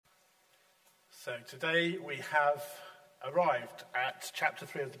So today we have arrived at chapter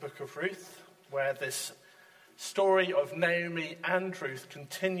 3 of the book of Ruth, where this story of Naomi and Ruth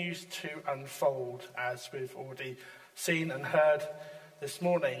continues to unfold, as we've already seen and heard this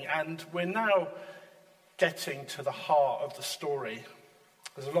morning. And we're now getting to the heart of the story.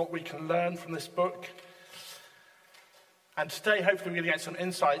 There's a lot we can learn from this book. And today, hopefully, we're going to get some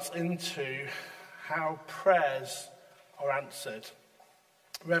insights into how prayers are answered.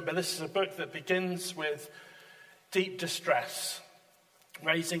 Remember, this is a book that begins with deep distress,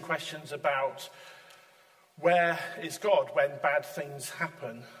 raising questions about where is God when bad things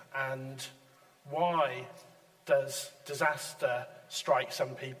happen, and why does disaster strike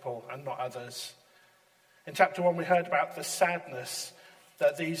some people and not others. In chapter 1, we heard about the sadness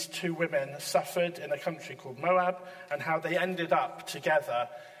that these two women suffered in a country called Moab, and how they ended up together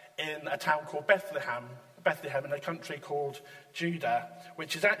in a town called Bethlehem in a country called Judah,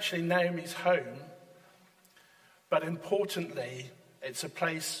 which is actually Naomi's home. But importantly, it's a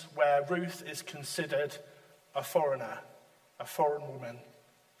place where Ruth is considered a foreigner, a foreign woman.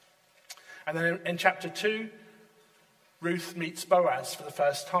 And then in chapter 2, Ruth meets Boaz for the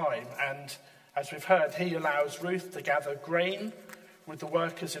first time. And as we've heard, he allows Ruth to gather grain with the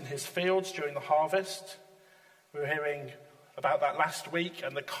workers in his fields during the harvest. We were hearing about that last week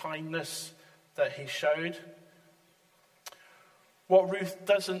and the kindness that he showed. What Ruth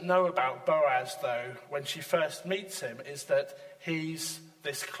doesn't know about Boaz, though, when she first meets him, is that he's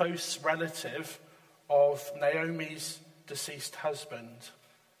this close relative of Naomi's deceased husband.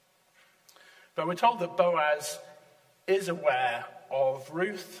 But we're told that Boaz is aware of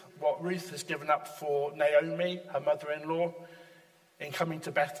Ruth, what Ruth has given up for Naomi, her mother-in-law, in coming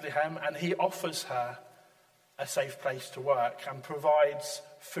to Bethlehem, and he offers her a safe place to work and provides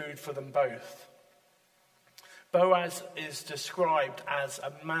food for them both. Boaz is described as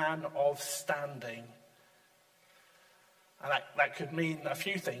a man of standing. And that could mean a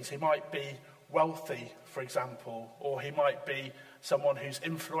few things. He might be wealthy, for example, or he might be someone who's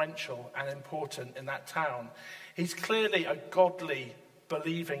influential and important in that town. He's clearly a godly,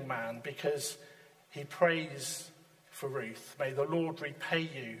 believing man because he prays for Ruth. May the Lord repay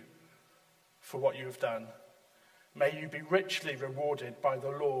you for what you have done. May you be richly rewarded by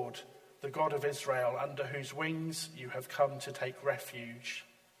the Lord, the God of Israel, under whose wings you have come to take refuge.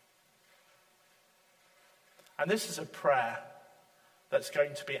 And this is a prayer that's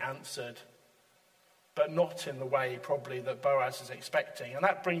going to be answered, but not in the way probably that Boaz is expecting. And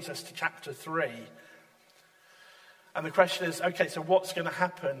that brings us to chapter 3. And the question is, okay, so what's going to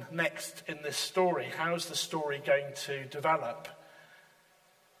happen next in this story? How's the story going to develop?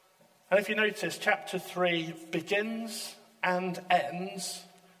 And if you notice, chapter 3 begins and ends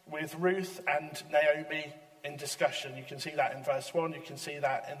with Ruth and Naomi in discussion. You can see that in verse 1. You can see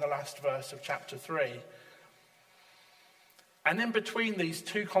that in the last verse of chapter 3. And in between these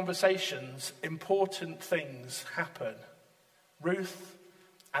two conversations, important things happen. Ruth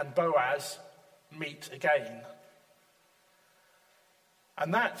and Boaz meet again.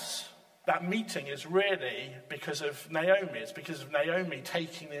 And that meeting is really because of Naomi. It's because of Naomi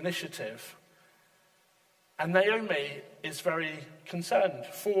taking the initiative. And Naomi is very concerned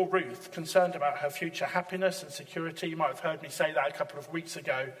for Ruth, concerned about her future happiness and security. You might have heard me say that a couple of weeks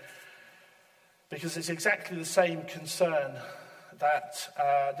ago, because it's exactly the same concern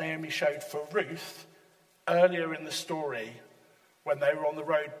that Naomi showed for Ruth earlier in the story when they were on the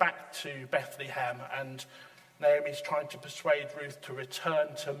road back to Bethlehem, and Naomi's trying to persuade Ruth to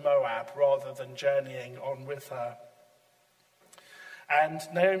return to Moab rather than journeying on with her. And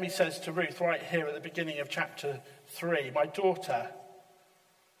Naomi says to Ruth right here at the beginning of chapter 3, "My daughter,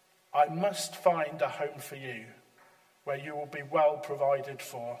 I must find a home for you where you will be well provided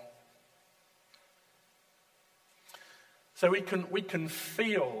for." So we can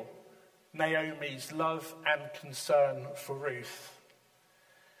feel Naomi's love and concern for Ruth.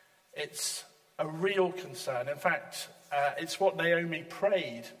 It's a real concern. In fact, it's what Naomi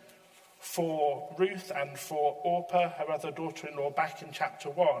prayed for Ruth and for Orpah, her other daughter-in-law, back in chapter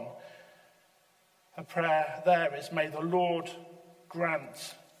 1. Her prayer there is, "May the Lord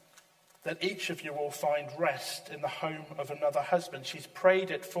grant that each of you will find rest in the home of another husband." She's prayed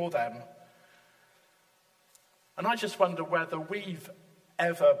it for them. And I just wonder whether we've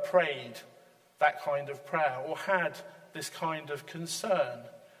ever prayed that kind of prayer or had this kind of concern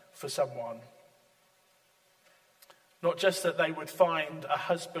for someone. Not just that they would find a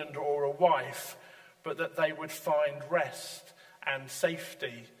husband or a wife, but that they would find rest and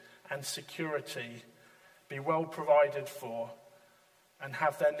safety and security, be well provided for, and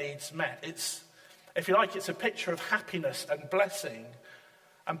have their needs met. It's, if you like, it's a picture of happiness and blessing.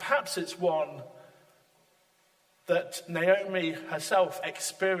 And perhaps it's one that Naomi herself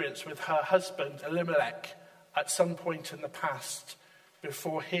experienced with her husband Elimelech at some point in the past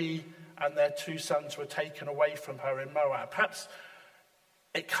before he and their 2 sons were taken away from her in Moab. Perhaps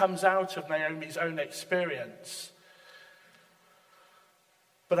it comes out of Naomi's own experience.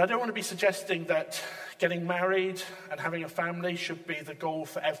 But I don't want to be suggesting that getting married and having a family should be the goal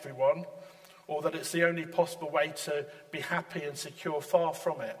for everyone, or that it's the only possible way to be happy and secure. Far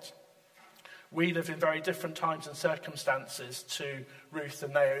from it. We live in very different times and circumstances to Ruth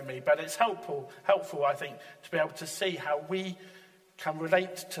and Naomi, but it's helpful, I think, to be able to see how we can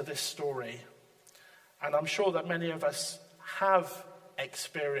relate to this story. And I'm sure that many of us have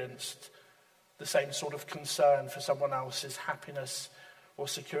experienced the same sort of concern for someone else's happiness or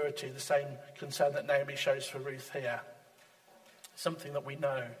security, the same concern that Naomi shows for Ruth here. Something that we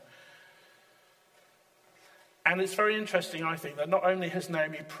know. And it's very interesting, I think, that not only has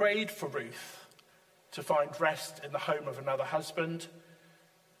Naomi prayed for Ruth to find rest in the home of another husband,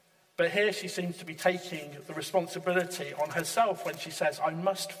 but here she seems to be taking the responsibility on herself when she says, I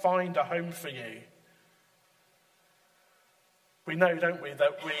must find a home for you. We know, don't we,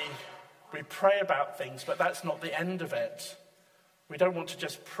 that we pray about things, but that's not the end of it. We don't want to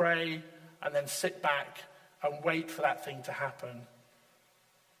just pray and then sit back and wait for that thing to happen.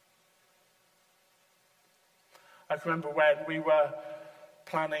 I can remember when we were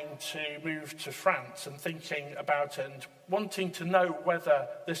planning to move to France and thinking about it and wanting to know whether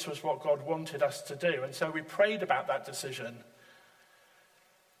this was what God wanted us to do. And so we prayed about that decision.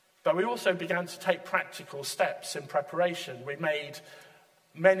 But we also began to take practical steps in preparation. We made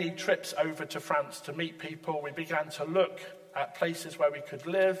many trips over to France to meet people. We began to look at places where we could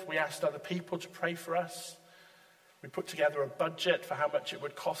live. We asked other people to pray for us. We put together a budget for how much it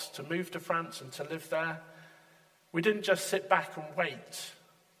would cost to move to France and to live there. We didn't just sit back and wait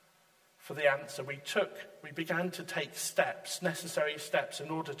for the answer. We began to take steps, necessary steps, in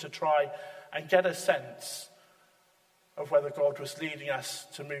order to try and get a sense of whether God was leading us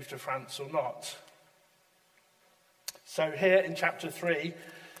to move to France or not. So here in chapter 3,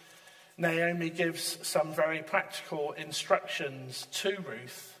 Naomi gives some very practical instructions to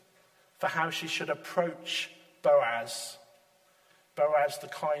Ruth for how she should approach Boaz. Boaz, the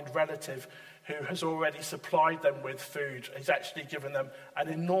kind relative who has already supplied them with food. He's actually given them an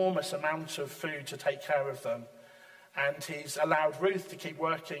enormous amount of food to take care of them. And he's allowed Ruth to keep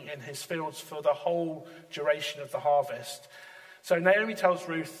working in his fields for the whole duration of the harvest. So Naomi tells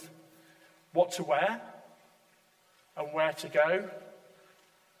Ruth what to wear and where to go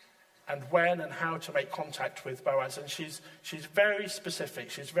and when and how to make contact with Boaz. And she's very specific.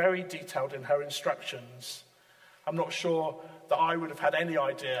 She's very detailed in her instructions. I'm not sure that I would have had any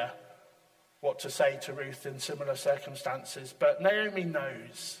idea what to say to Ruth in similar circumstances, but Naomi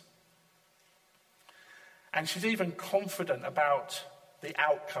knows. And she's even confident about the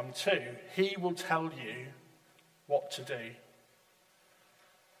outcome too. He will tell you what to do.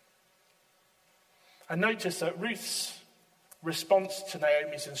 And notice that Ruth's response to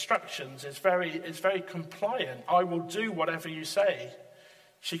Naomi's instructions is very compliant. I will do whatever you say.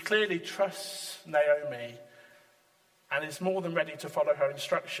 She clearly trusts Naomi and is more than ready to follow her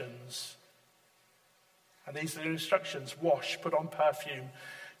instructions. And these are the instructions: wash, put on perfume,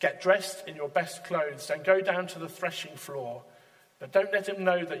 get dressed in your best clothes, and go down to the threshing floor. But don't let him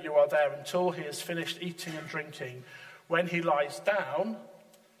know that you are there until he has finished eating and drinking. When he lies down,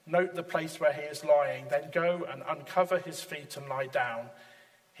 note the place where he is lying. Then go and uncover his feet and lie down.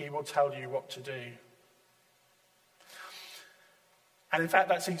 He will tell you what to do. And in fact,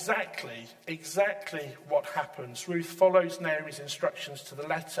 that's exactly what happens. Ruth follows Naomi's instructions to the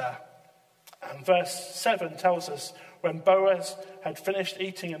letter. And verse 7 tells us, when Boaz had finished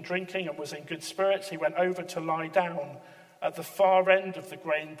eating and drinking and was in good spirits, he went over to lie down at the far end of the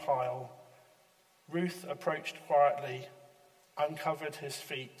grain pile. Ruth approached quietly, uncovered his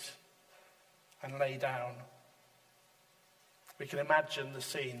feet, and lay down. We can imagine the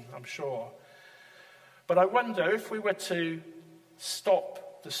scene, I'm sure. But I wonder if we were to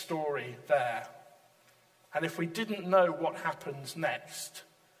stop the story there, and if we didn't know what happens next,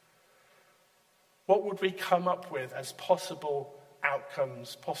 what would we come up with as possible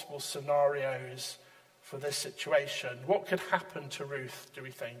outcomes, possible scenarios for this situation? What could happen to Ruth, do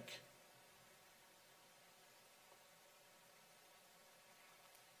we think?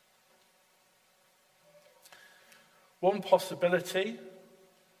 One possibility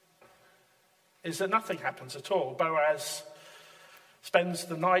is that nothing happens at all. Boaz spends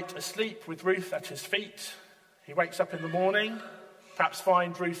the night asleep with Ruth at his feet. He wakes up in the morning, perhaps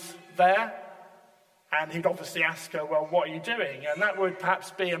finds Ruth there, And he'd obviously ask her, well, what are you doing? And that would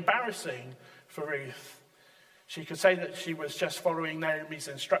perhaps be embarrassing for Ruth. She could say that she was just following Naomi's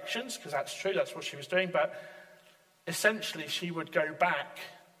instructions, because that's true, that's what she was doing. But essentially, she would go back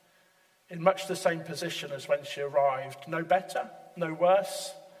in much the same position as when she arrived. No better, no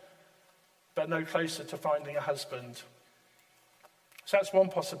worse, but no closer to finding a husband. So that's one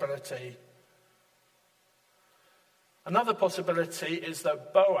possibility. Another possibility is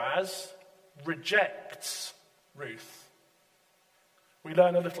that Boaz rejects Ruth. We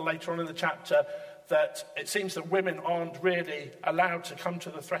learn a little later on in the chapter that it seems that women aren't really allowed to come to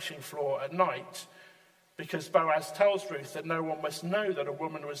the threshing floor at night, because Boaz tells Ruth that no one must know that a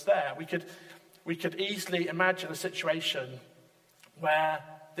woman was there. We could easily imagine a situation where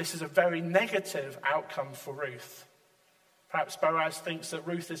this is a very negative outcome for Ruth. Perhaps Boaz thinks that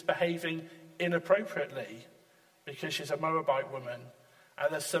Ruth is behaving inappropriately because she's a Moabite woman.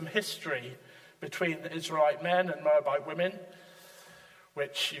 And there's some history between Israelite men and Moabite women,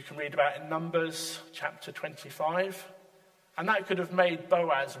 which you can read about in Numbers chapter 25. And that could have made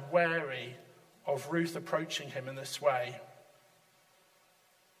Boaz wary of Ruth approaching him in this way.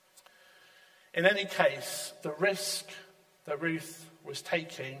 In any case, the risk that Ruth was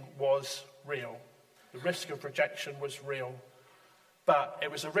taking was real. The risk of rejection was real. But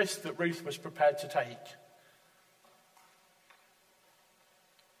it was a risk that Ruth was prepared to take.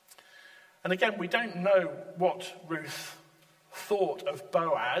 And again, we don't know what Ruth thought of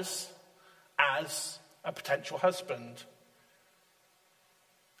Boaz as a potential husband.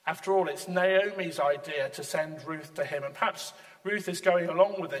 After all, it's Naomi's idea to send Ruth to him, and perhaps Ruth is going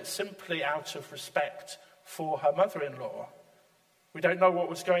along with it simply out of respect for her mother-in-law. We don't know what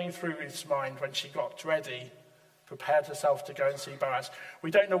was going through Ruth's mind when she got ready, prepared herself to go and see Boaz.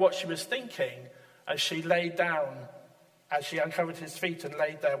 We don't know what she was thinking as she laid down, as she uncovered his feet and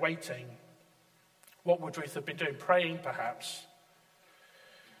laid there waiting. What would Ruth have been doing? Praying, perhaps.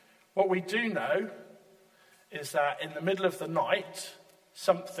 What we do know is that in the middle of the night,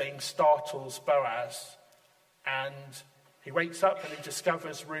 something startles Boaz, and he wakes up and he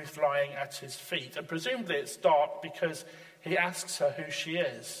discovers Ruth lying at his feet. And presumably it's dark because he asks her who she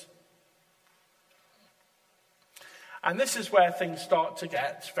is. And this is where things start to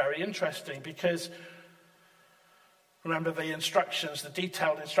get very interesting, because remember the instructions, the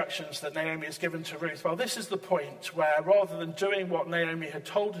detailed instructions that Naomi has given to Ruth. Well, this is the point where rather than doing what Naomi had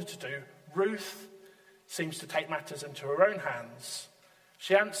told her to do, Ruth seems to take matters into her own hands.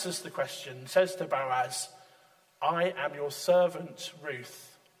 She answers the question, says to Boaz, "I am your servant,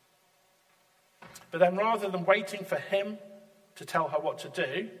 Ruth." But then rather than waiting for him to tell her what to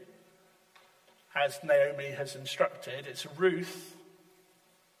do, as Naomi has instructed, it's Ruth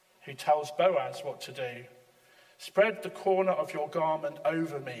who tells Boaz what to do. "Spread the corner of your garment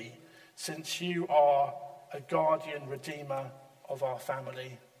over me, since you are a guardian redeemer of our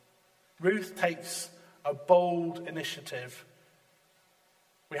family." Ruth takes a bold initiative.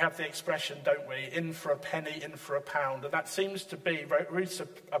 We have the expression, don't we? In for a penny, in for a pound. And that seems to be Ruth's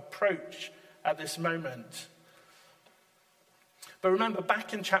approach at this moment. But remember,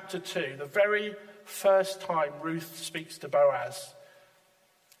 back in chapter 2, the very first time Ruth speaks to Boaz,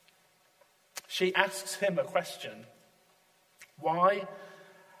 she asks him a question. "Why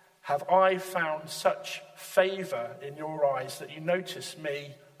have I found such favor in your eyes that you notice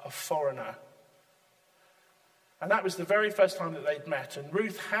me, a foreigner?" And that was the very first time that they'd met. And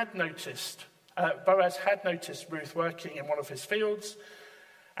Boaz had noticed Ruth working in one of his fields.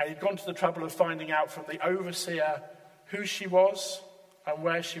 And he'd gone to the trouble of finding out from the overseer who she was and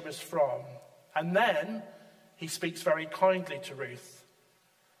where she was from. And then he speaks very kindly to Ruth.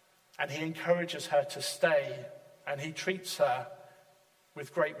 And he encourages her to stay. And he treats her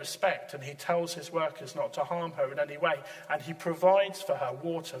with great respect. And he tells his workers not to harm her in any way. And he provides for her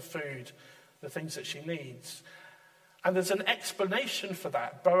water, food, the things that she needs. And there's an explanation for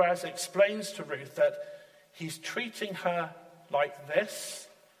that. Boaz explains to Ruth that he's treating her like this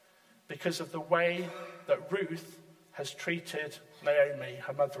because of the way that Ruth has treated Naomi,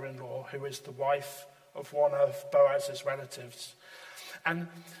 her mother-in-law, who is the wife of one of Boaz's relatives. And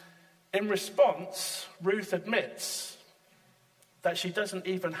in response, Ruth admits that she doesn't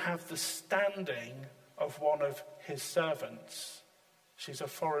even have the standing of one of his servants. She's a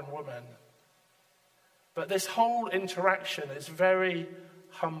foreign woman. But this whole interaction is very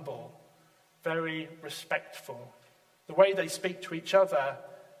humble, very respectful. The way they speak to each other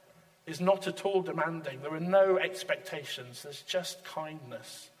is not at all demanding. There are no expectations. There's just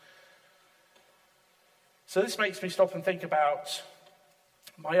kindness. So this makes me stop and think about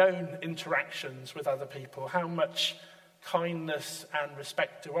my own interactions with other people, how much kindness and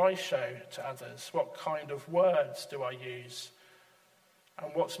respect do I show to others? What kind of words do I use?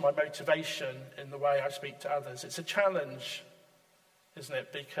 And what's my motivation in the way I speak to others? It's a challenge, isn't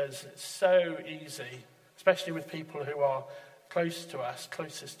it? Because it's so easy, especially with people who are closest to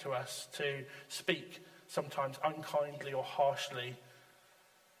us, to speak sometimes unkindly or harshly,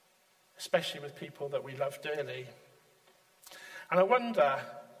 especially with people that we love dearly. And I wonder,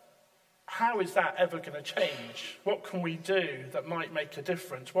 how is that ever going to change? What can we do that might make a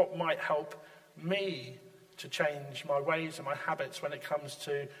difference? What might help me to change my ways and my habits when it comes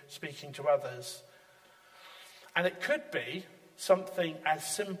to speaking to others? And it could be something as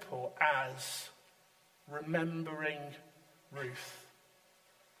simple as remembering Ruth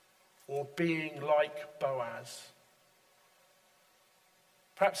or being like Boaz.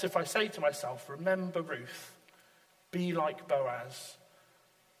 Perhaps if I say to myself, remember Ruth, be like Boaz,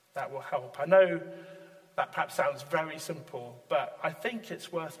 that will help. I know that perhaps sounds very simple, but I think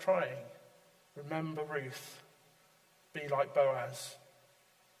it's worth trying. Remember Ruth, be like Boaz.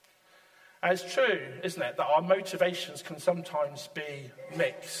 And it's true, isn't it, that our motivations can sometimes be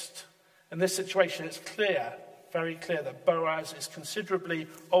mixed. In this situation, it's clear, very clear, that Boaz is considerably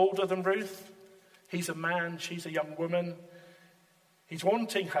older than Ruth. He's a man, she's a young woman. He's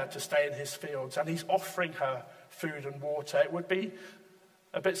wanting her to stay in his fields, and he's offering her food and water. It would be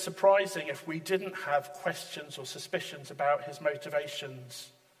a bit surprising if we didn't have questions or suspicions about his motivations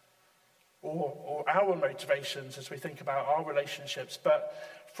or our motivations as we think about our relationships. But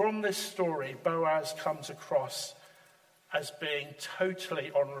from this story, Boaz comes across as being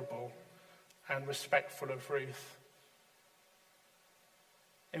totally honourable and respectful of Ruth.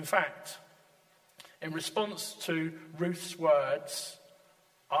 In fact, in response to Ruth's words,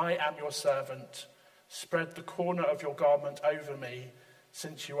 "I am your servant, spread the corner of your garment over me,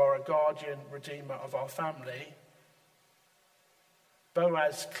 since you are a guardian redeemer of our family,"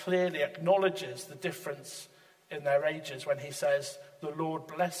 Boaz clearly acknowledges the difference in their ages when he says, "The Lord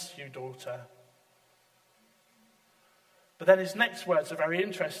bless you, daughter." But then his next words are very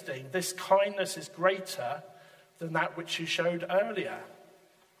interesting. "This kindness is greater than that which you showed earlier.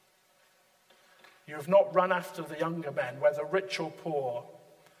 You have not run after the younger men, whether rich or poor.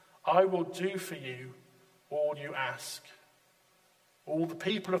 I will do for you all you ask. All the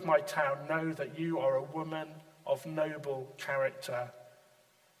people of my town know that you are a woman of noble character."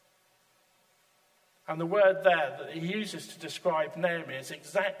 And the word there that he uses to describe Naomi is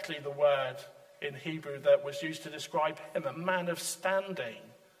exactly the word in Hebrew that was used to describe him, a man of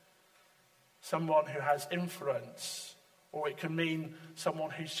standing, someone who has influence, or it can mean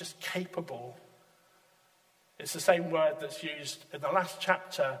someone who's just capable. It's the same word that's used in the last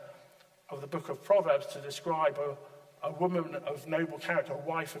chapter of the book of Proverbs to describe a woman of noble character, a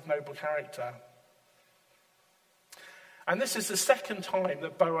wife of noble character. And this is the second time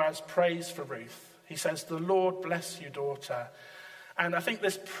that Boaz prays for Ruth. He says, "The Lord bless you, daughter." And I think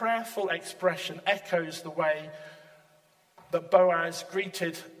this prayerful expression echoes the way that Boaz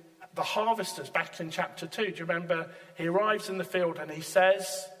greeted the harvesters back in chapter 2. Do you remember? He arrives in the field and he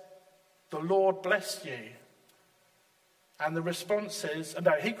says, "The Lord bless you." And the response is,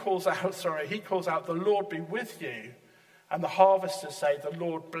 he calls out, "The Lord be with you." And the harvesters say, "The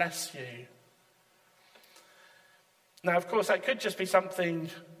Lord bless you." Now, of course, that could just be something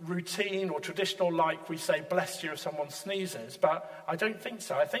routine or traditional, like we say "bless you" if someone sneezes, but I don't think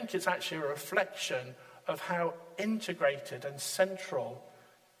so. I think it's actually a reflection of how integrated and central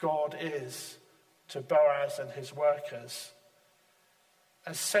God is to Boaz and his workers.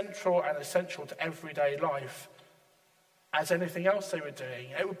 As central and essential to everyday life as anything else they were doing.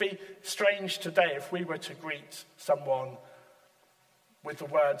 It would be strange today if we were to greet someone with the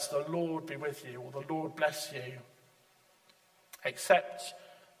words, "The Lord be with you," or "The Lord bless you," except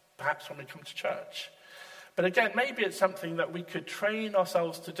perhaps when we come to church. But again, maybe it's something that we could train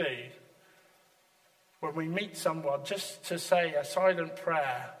ourselves to do when we meet someone, just to say a silent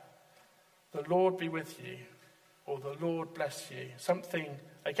prayer, "The Lord be with you," or "The Lord bless you." Something,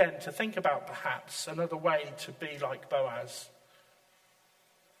 again, to think about perhaps, another way to be like Boaz.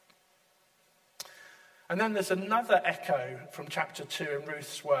 And then there's another echo from chapter 2 in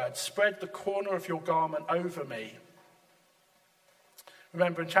Ruth's words, "Spread the corner of your garment over me."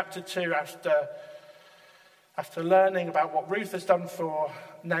 Remember in chapter 2, after learning about what Ruth has done for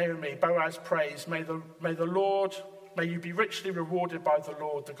Naomi, Boaz prays, may you be richly rewarded by the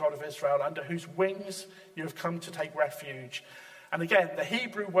Lord, the God of Israel, under whose wings you have come to take refuge. And again, the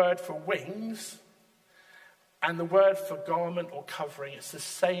Hebrew word for wings and the word for garment or covering, it's the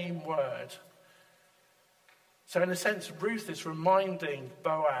same word. So in a sense, Ruth is reminding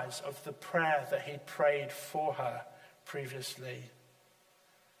Boaz of the prayer that he prayed for her previously.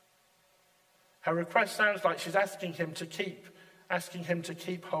 Her request sounds like she's asking him to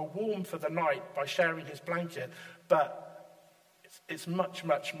keep her warm for the night by sharing his blanket, but it's much,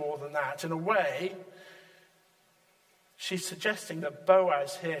 much more than that. In a way, she's suggesting that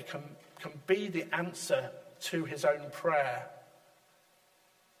Boaz here can be the answer to his own prayer.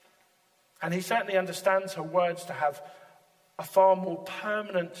 And he certainly understands her words to have a far more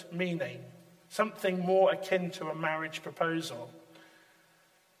permanent meaning, something more akin to a marriage proposal.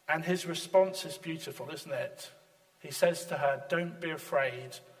 And his response is beautiful, isn't it? He says to her, "Don't be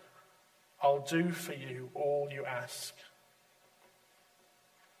afraid. I'll do for you all you ask."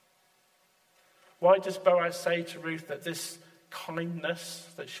 Why does Boaz say to Ruth that this kindness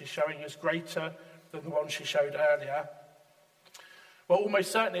that she's showing is greater than the one she showed earlier? Well,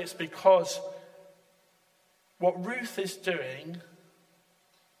 almost certainly it's because what Ruth is doing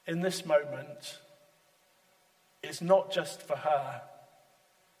in this moment is not just for her.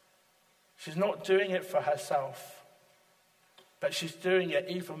 She's not doing it for herself, but she's doing it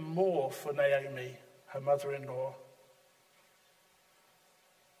even more for Naomi, her mother-in-law.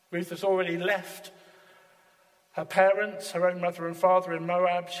 Ruth has already left her parents, her own mother and father in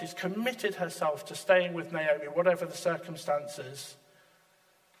Moab. She's committed herself to staying with Naomi, whatever the circumstances.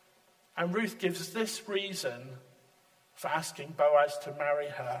 And Ruth gives this reason for asking Boaz to marry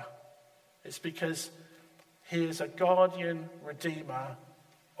her. It's because he is a guardian redeemer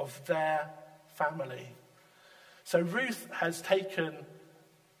of their family. So Ruth has taken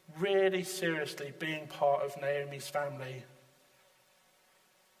really seriously being part of Naomi's family.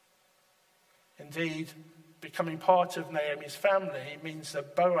 Indeed, becoming part of Naomi's family means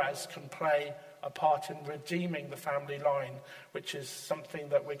that Boaz can play a part in redeeming the family line, which is something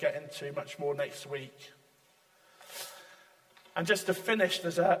that we'll get into much more next week. And just to finish,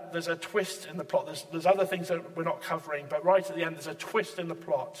 there's a twist in the plot. There's other things that we're not covering, but right at the end, there's a twist in the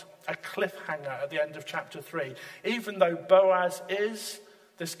plot, a cliffhanger at the end of chapter 3. Even though Boaz is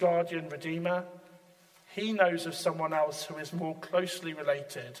this guardian redeemer, he knows of someone else who is more closely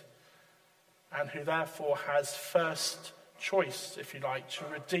related and who therefore has first choice, if you like, to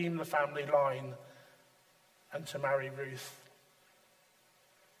redeem the family line and to marry Ruth.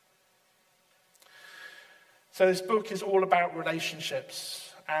 So this book is all about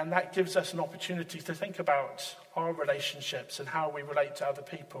relationships, and that gives us an opportunity to think about our relationships and how we relate to other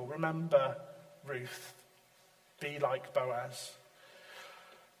people. Remember Ruth. Be like Boaz.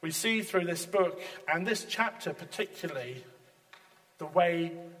 We see through this book, and this chapter particularly, the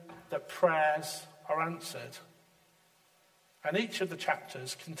way that prayers are answered. And each of the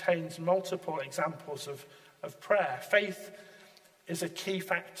chapters contains multiple examples of prayer. Faith is a key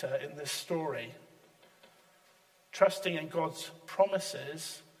factor in this story. Trusting in God's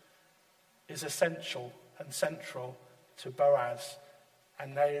promises is essential and central to Boaz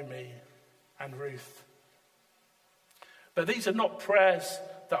and Naomi and Ruth. But these are not prayers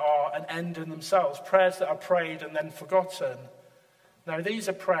that are an end in themselves, prayers that are prayed and then forgotten. No, these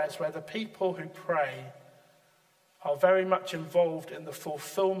are prayers where the people who pray are very much involved in the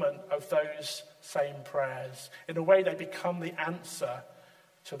fulfillment of those same prayers. In a way, they become the answer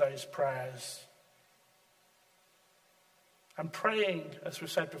to those prayers. And praying, as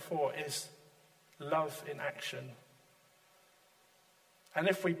we've said before, is love in action. And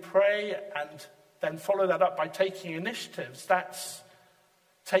if we pray and then follow that up by taking initiatives, that's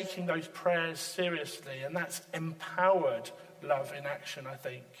taking those prayers seriously, and that's empowered love in action, I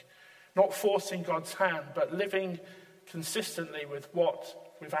think. Not forcing God's hand, but living consistently with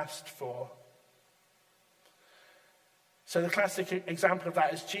what we've asked for. So the classic example of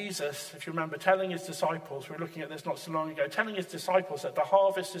that is Jesus, if you remember, telling his disciples, we were looking at this not so long ago, telling his disciples that the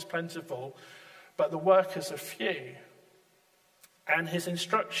harvest is plentiful, but the workers are few. And his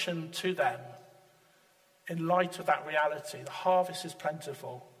instruction to them, in light of that reality, the harvest is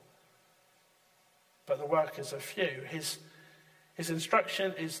plentiful, but the workers are few. His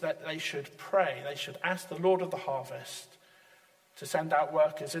instruction is that they should pray. They should ask the Lord of the harvest to send out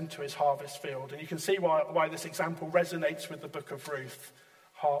workers into his harvest field. And you can see why this example resonates with the book of Ruth,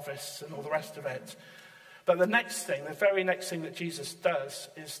 harvests and all the rest of it. But the very next thing that Jesus does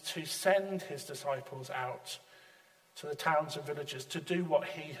is to send his disciples out to the towns and villages to do what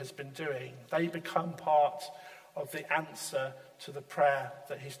he has been doing. They become part of the answer to the prayer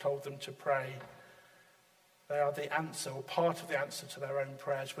that he's told them to pray. They are the answer, or part of the answer to their own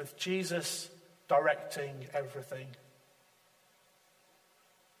prayers, with Jesus directing everything.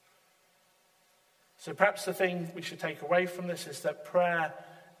 So perhaps the thing we should take away from this is that prayer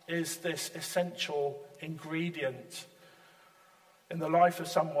is this essential ingredient in the life of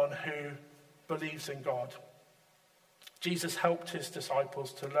someone who believes in God. Jesus helped his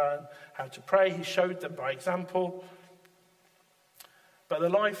disciples to learn how to pray. He showed them by example. But the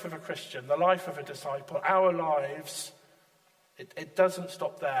life of a Christian, the life of a disciple, our lives, it doesn't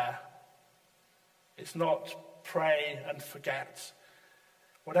stop there. It's not pray and forget.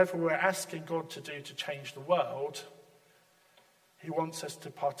 Whatever we're asking God to do to change the world, he wants us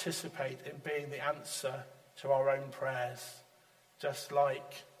to participate in being the answer to our own prayers, just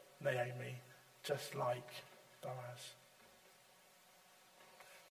like Naomi, just like Boaz.